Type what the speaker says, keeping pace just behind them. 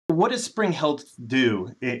What does Spring Health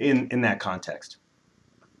do in that context?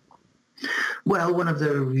 Well, one of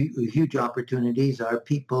the huge opportunities are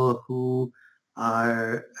people who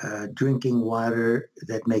are drinking water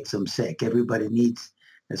that makes them sick. Everybody needs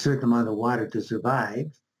a certain amount of water to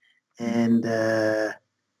survive. And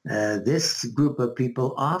this group of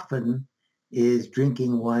people often is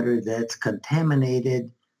drinking water that's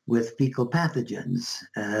contaminated with fecal pathogens.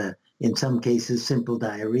 In some cases, simple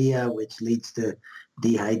diarrhea, which leads to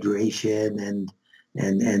dehydration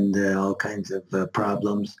and all kinds of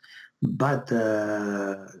problems. But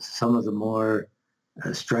some of the more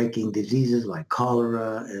striking diseases like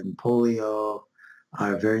cholera and polio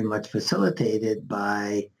are very much facilitated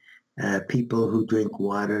by people who drink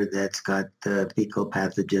water that's got fecal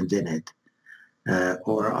pathogens in it,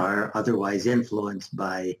 or are otherwise influenced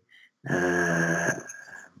by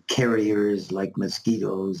carriers like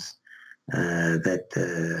mosquitoes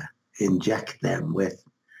that inject them with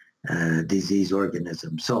disease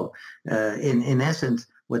organisms. So in essence,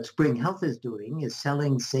 what Spring Health is doing is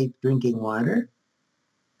selling safe drinking water.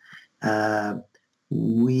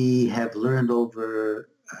 We have learned over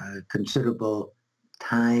considerable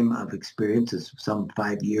time of experiences, some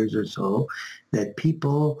 5 years or so, that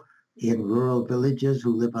people in rural villages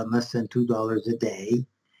who live on less than $2 a day,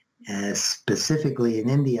 specifically in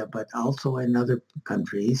India, but also in other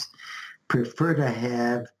countries, prefer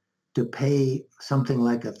to pay something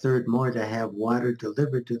like a third more to have water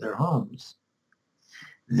delivered to their homes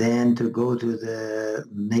than to go to the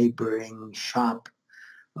neighboring shop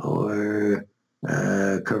or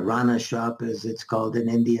Kirana shop, as it's called in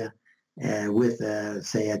India, with,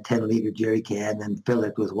 say, a 10-liter jerry can and fill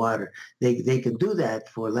it with water. They can do that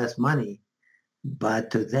for less money,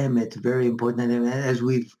 but to them it's very important. And as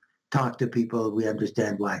we've talked to people, we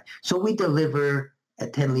understand why. So we deliver a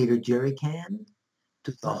 10-liter jerry can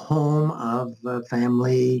to the home of a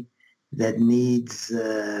family that needs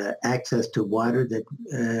access to water that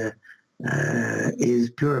is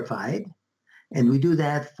purified. And we do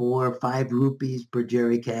that for 5 rupees per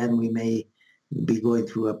jerry can. We may be going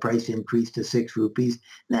through a price increase to 6 rupees.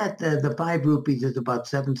 That the 5 rupees is about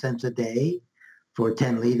 7 cents a day for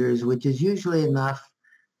 10 liters, which is usually enough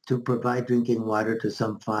to provide drinking water to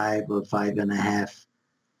some 5 or 5.5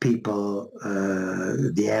 people,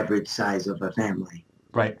 the average size of a family.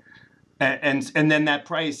 Right. And then that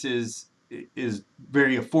price is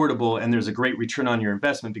very affordable, and there's a great return on your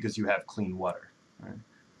investment because you have clean water. Right?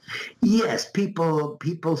 Yes,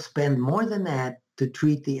 people spend more than that to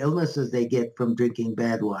treat the illnesses they get from drinking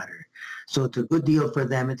bad water. So it's a good deal for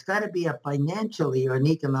them. It's got to be a financially or an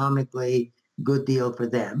economically good deal for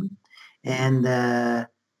them. And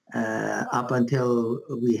up until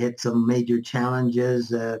we hit some major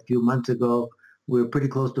challenges a few months ago, we were pretty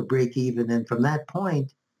close to break even. And from that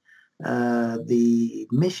point, the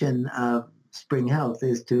mission of Spring Health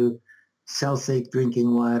is to sell safe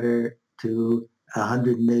drinking water to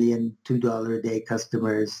 100 million $2 a day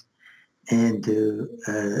customers, and to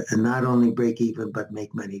not only break even but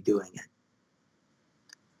make money doing it,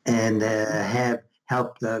 and have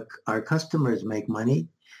helped our customers make money,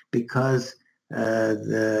 because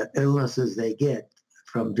the illnesses they get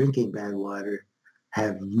from drinking bad water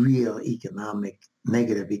have real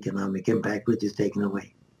negative economic impact, which is taken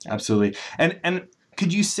away. Absolutely. And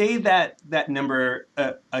could you say that number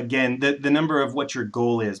again, the number of what your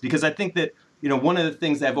goal is? Because I think that, one of the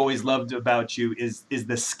things I've always loved about you is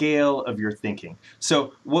the scale of your thinking.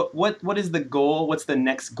 So what is the goal? What's the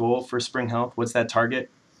next goal for Spring Health? What's that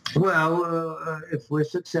target? Well, if we're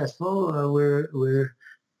successful,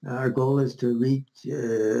 our goal is to reach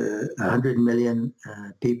 100 million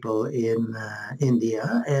people in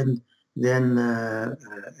India, and then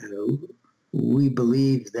we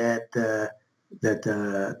believe that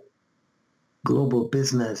global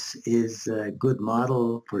business is a good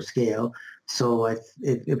model for scale. So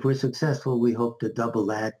if we're successful, we hope to double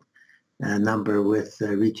that number with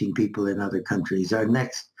reaching people in other countries. Our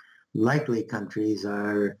next likely countries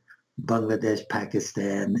are Bangladesh,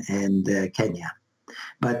 Pakistan, and Kenya.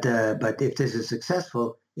 But if this is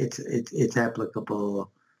successful, it's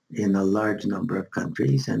applicable in a large number of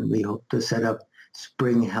countries, and we hope to set up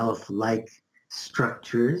Spring Health-like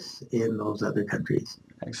structures in those other countries.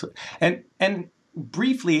 Excellent. And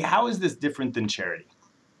briefly, how is this different than charity?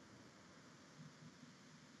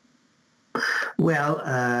 Well,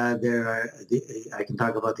 I can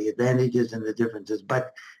talk about the advantages and the differences,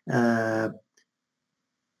 but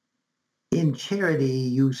in charity,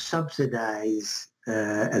 you subsidize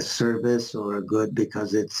a service or a good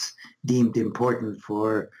because it's deemed important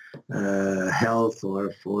for health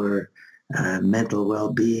or for mental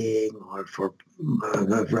well-being or for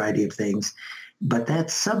a variety of things. But that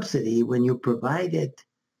subsidy, when you provide it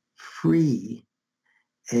free,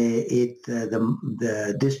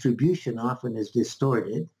 the distribution often is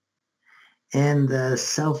distorted, and the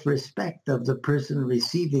self-respect of the person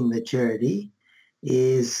receiving the charity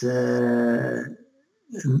is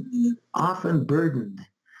often burdened.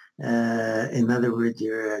 In other words,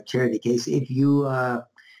 your charity case,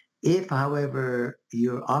 if, however,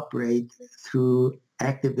 you operate through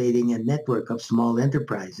activating a network of small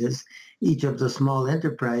enterprises, each of the small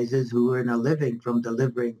enterprises who earn a living from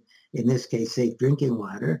delivering, in this case, safe drinking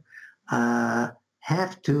water,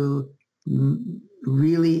 have to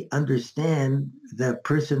really understand the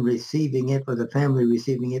person receiving it or the family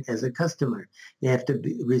receiving it as a customer. They have to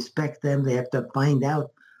respect them. They have to find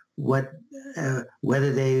out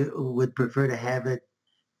whether they would prefer to have it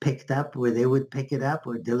picked up, where they would pick it up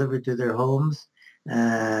or delivered to their homes,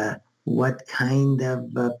 what kind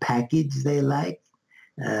of package they like,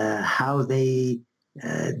 how they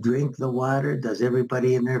drink the water. Does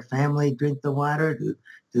everybody in their family drink the water?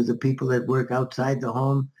 Do the people that work outside the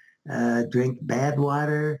home drink bad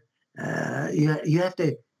water? You have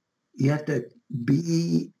to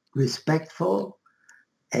be respectful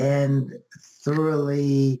and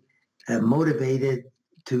thoroughly motivated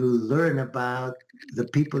to learn about the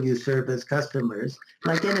people you serve as customers,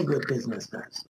 like any good business does.